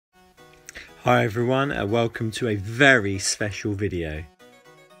Hi everyone and welcome to a very special video.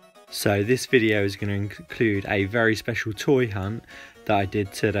 So this video is going to include a very special toy hunt that I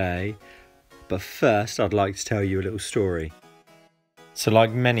did today, but first I'd like to tell you a little story. So like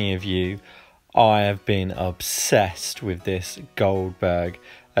many of you, I have been obsessed with this Goldberg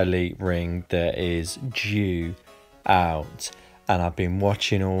Elite ring that is due out, and I've been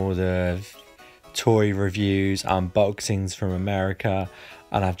watching all the toy reviews, unboxings from America,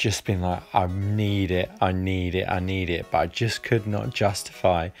 and I've just been like, I need it, but I just could not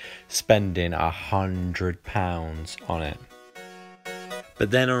justify spending £100 on it.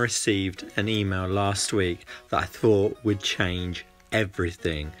 But then I received an email last week that I thought would change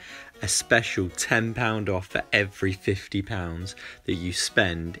everything. A special £10 off for every £50 that you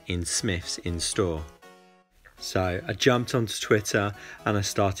spend in Smyths in store. So I jumped onto Twitter and I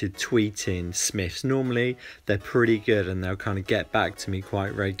started tweeting Smyths. Normally they're pretty good and they'll kind of get back to me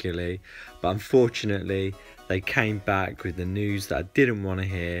quite regularly, but unfortunately they came back with the news that I didn't want to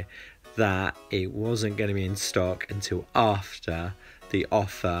hear, that it wasn't going to be in stock until after the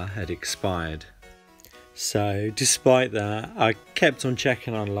offer had expired. So despite that, I kept on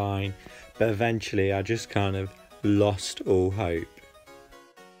checking online, but eventually I just kind of lost all hope.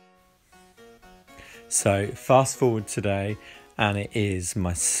 So fast forward today, and it is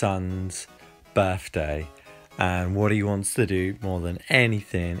my son's birthday, and what he wants to do more than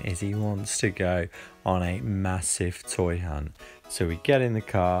anything is he wants to go on a massive toy hunt. So we get in the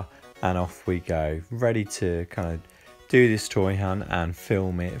car and off we go, ready to kind of do this toy hunt and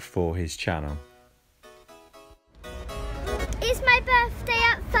film it for his channel. It's my birthday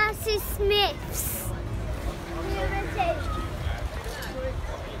at Versus Smyths.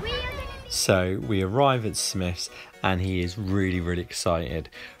 So we arrive at Smyths and he is really excited.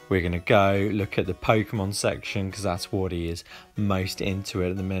 We're going to go look at the Pokemon section because that's what he is most into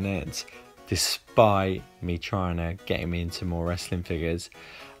at the minute, despite me trying to get him into more wrestling figures.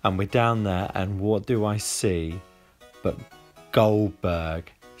 And we're down there, and what do I see but Goldberg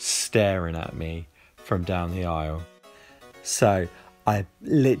staring at me from down the aisle. So I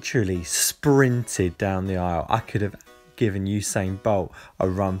literally sprinted down the aisle. I could have given Usain Bolt a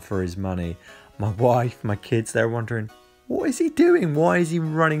run for his money. My wife, my kids, they're wondering, what is he doing? Why is he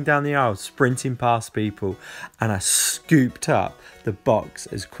running down the aisle, sprinting past people? And I scooped up the box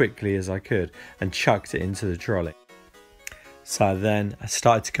as quickly as I could and chucked it into the trolley. So then I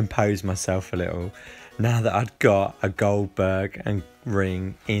started to compose myself a little now that I'd got a Goldberg and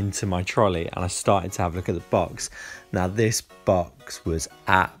ring into my trolley, and I started to have a look at the box. Now this box was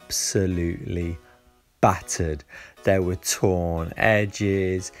absolutely battered. There were torn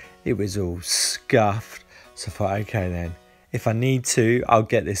edges, it was all scuffed. So I thought, okay then, if I need to, I'll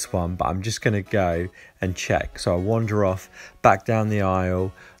get this one, but I'm just going to go and check. So I wander off back down the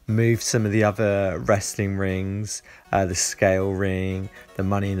aisle, move some of the other wrestling rings, the scale ring, the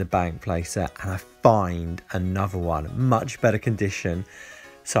Money in the Bank placer, and I find another one, much better condition.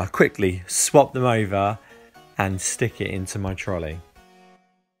 So I quickly swap them over and stick it into my trolley.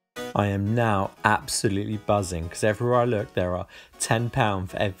 I am now absolutely buzzing because everywhere I look there are £10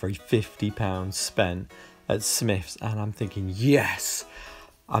 for every £50 spent at Smyths, and I'm thinking, yes,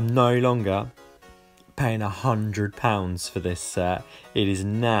 I'm no longer paying £100 for this set. It is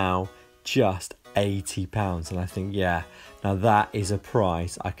now just £80, and I think, yeah, now that is a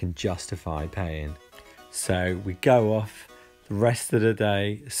price I can justify paying. So we go off. The rest of the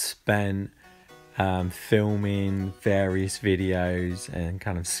day spent filming various videos and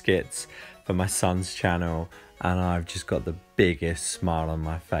kind of skits for my son's channel, and I've just got the biggest smile on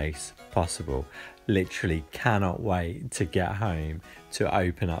my face possible. Literally cannot wait to get home to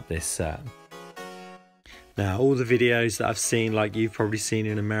open up this set. Now all the videos that I've seen, like you've probably seen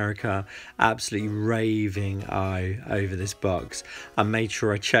in America, absolutely raving over this box. I made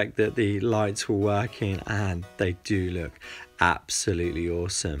sure I checked that the lights were working, and they do look absolutely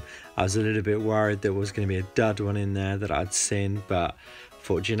awesome. I was a little bit worried there was going to be a dud one in there that I'd seen, but I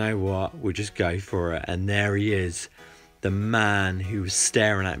thought, you know what, we'll just go for it. And there he is, the man who was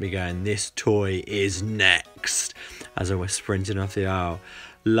staring at me going, this toy is next, as I was sprinting off the aisle.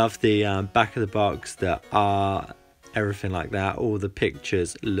 Love the back of the box, the art, everything like that. All the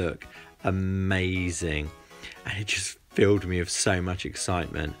pictures look amazing, and it just filled me with so much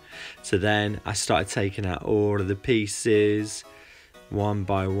excitement. So then I started taking out all of the pieces one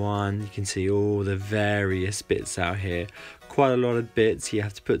by one. You can see all the various bits out here. Quite a lot of bits you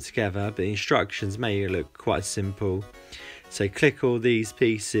have to put together, but the instructions make it look quite simple. So click all these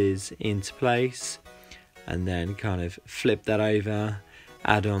pieces into place and then kind of flip that over,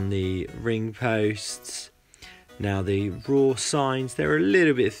 add on the ring posts. Now the raw signs, they're a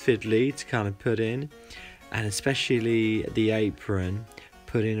little bit fiddly to kind of put in, and especially the apron,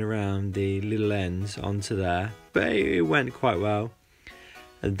 putting around the little ends onto there, but it went quite well.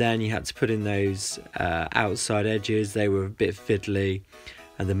 And then you had to put in those outside edges, they were a bit fiddly,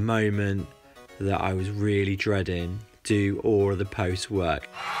 and the moment that I was really dreading, do all of the post work.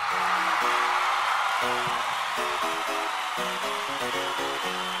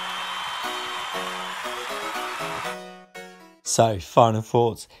 So, final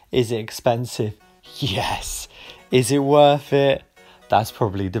thoughts. Is it expensive? Yes. Is it worth it? That's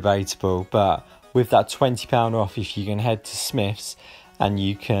probably debatable, but with that £20 off, if you can head to Smyths and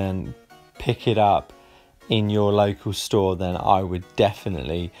you can pick it up in your local store, then I would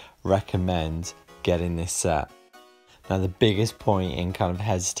definitely recommend getting this set. Now, the biggest point in kind of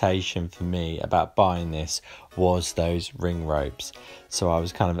hesitation for me about buying this was those ring ropes. So I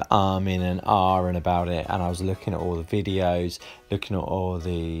was kind of arming and ahhing about it, and I was looking at all the videos, looking at all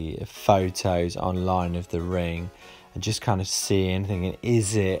the photos online of the ring, and just kind of seeing, thinking,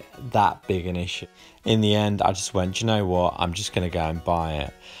 is it that big an issue? In the end, I just went, you know what, I'm just going to go and buy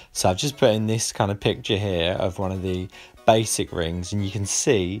it. So I've just put in this kind of picture here of one of the basic rings, and you can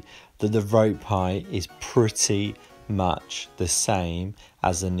see that the rope height is pretty much the same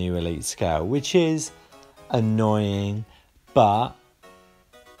as the new Elite scale, which is annoying, but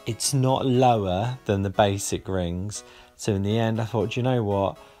it's not lower than the basic rings. So in the end, I thought, you know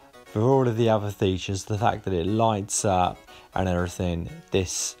what, for all of the other features, the fact that it lights up and everything,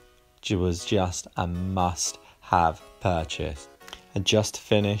 this was just a must-have purchase. And just to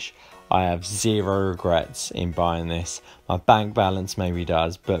finish, I have zero regrets in buying this. My bank balance maybe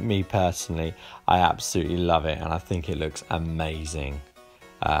does, but me personally, I absolutely love it, and I think it looks amazing.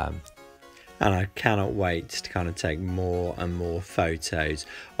 And I cannot wait to kind of take more and more photos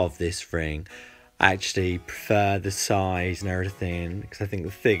of this ring. I actually prefer the size and everything, because I think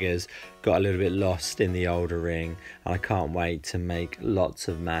the figures got a little bit lost in the older ring, and I can't wait to make lots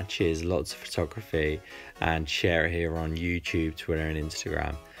of matches, lots of photography, and share it here on YouTube, Twitter and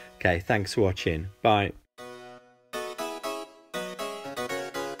Instagram. Okay, thanks for watching. Bye.